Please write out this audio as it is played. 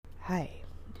Hi,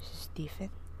 this is Stephen,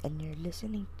 and you're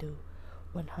listening to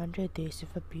 100 Days of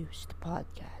Abuse, the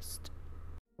podcast.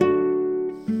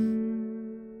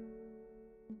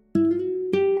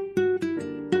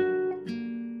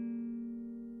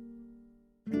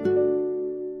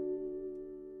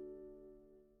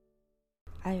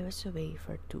 I was away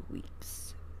for 2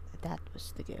 weeks. That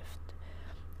was the gift.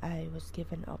 I was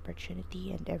given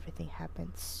opportunity, and everything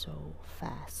happened so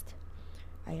fast.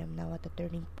 I am now at a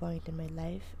turning point in my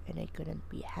life, and I couldn't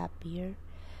be happier,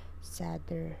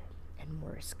 sadder, and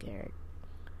more scared.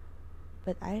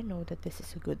 But I know that this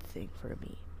is a good thing for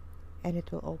me, and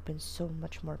it will open so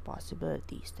much more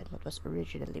possibilities than what was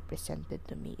originally presented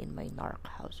to me in my narc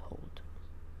household.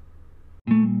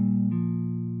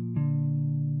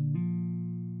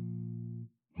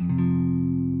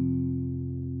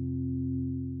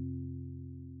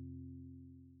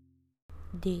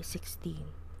 Day 16.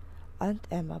 Aunt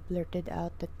Emma blurted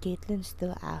out that Caitlin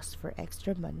still asks for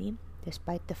extra money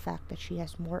despite the fact that she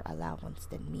has more allowance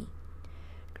than me.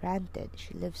 Granted,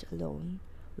 she lives alone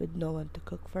with no one to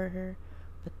cook for her,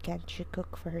 but can't she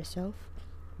cook for herself?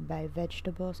 Buy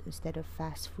vegetables instead of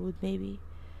fast food, maybe?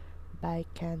 Buy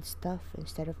canned stuff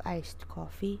instead of iced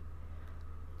coffee?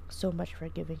 So much for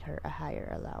giving her a higher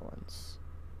allowance.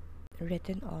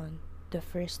 Written on the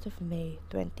 1st of May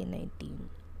 2019.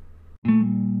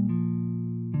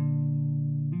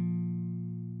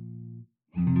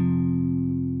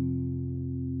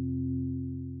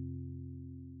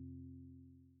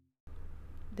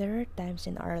 There are times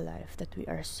in our life that we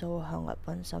are so hung up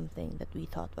on something that we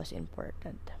thought was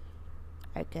important.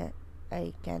 I can't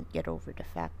I can't get over the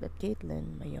fact that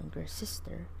Caitlin, my younger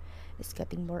sister, is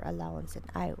getting more allowance than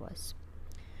I was.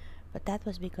 But that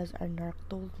was because our narc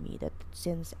told me that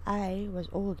since I was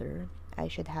older, I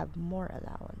should have more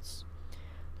allowance.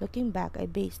 Looking back, I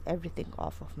based everything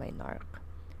off of my narc.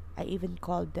 I even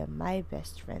called them my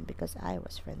best friend because I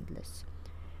was friendless.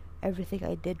 Everything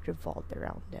I did revolved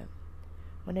around them.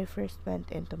 When I first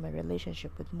went into my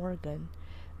relationship with Morgan,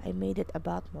 I made it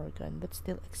about Morgan but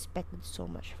still expected so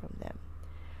much from them.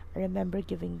 I remember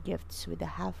giving gifts with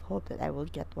the half hope that I will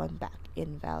get one back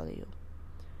in value.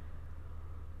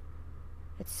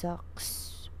 It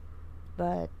sucks,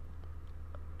 but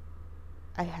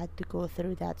I had to go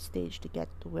through that stage to get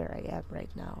to where I am right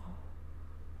now.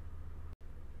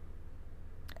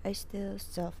 I still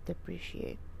self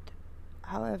depreciate.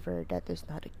 However, that is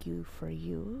not a cue for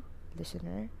you,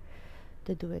 listener,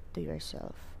 to do it to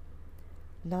yourself.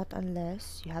 Not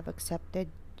unless you have accepted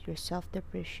your self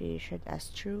depreciation as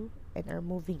true and are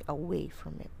moving away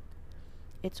from it.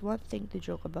 It's one thing to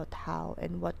joke about how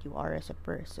and what you are as a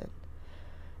person,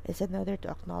 it's another to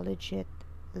acknowledge it,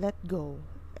 let go,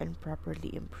 and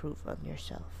properly improve on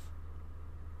yourself.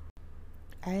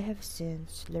 I have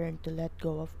since learned to let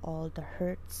go of all the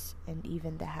hurts and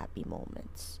even the happy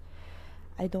moments.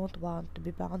 I don't want to be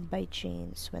bound by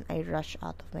chains when I rush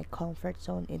out of my comfort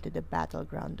zone into the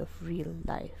battleground of real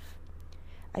life.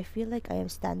 I feel like I am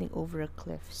standing over a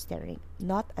cliff staring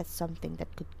not at something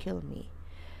that could kill me,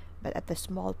 but at the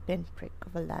small pinprick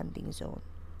of a landing zone.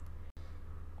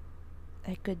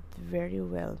 I could very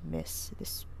well miss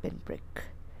this pinprick.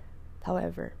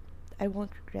 However, I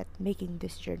won't regret making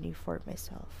this journey for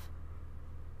myself.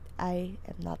 I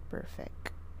am not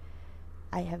perfect.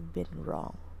 I have been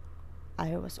wrong.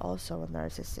 I was also a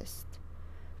narcissist.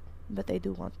 But I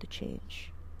do want to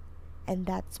change. And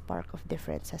that spark of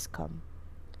difference has come.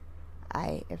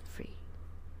 I am free.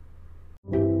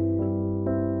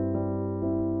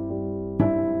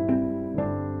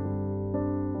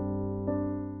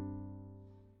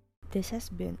 This has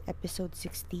been episode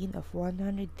 16 of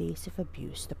 100 Days of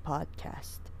Abuse, the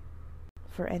podcast.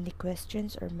 For any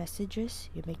questions or messages,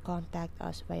 you may contact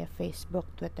us via Facebook,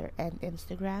 Twitter, and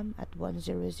Instagram at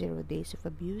 100 Days of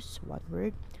Abuse, one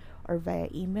word, or via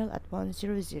email at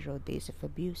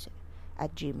 100daysofabuse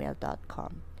at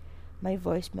gmail.com. My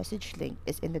voice message link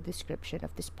is in the description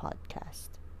of this podcast.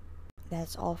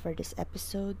 That's all for this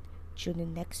episode. Tune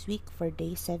in next week for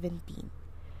day 17.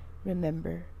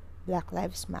 Remember, Black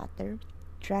Lives Matter,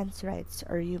 trans rights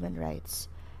are human rights.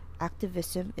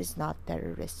 Activism is not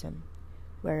terrorism.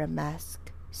 Wear a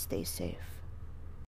mask, stay safe.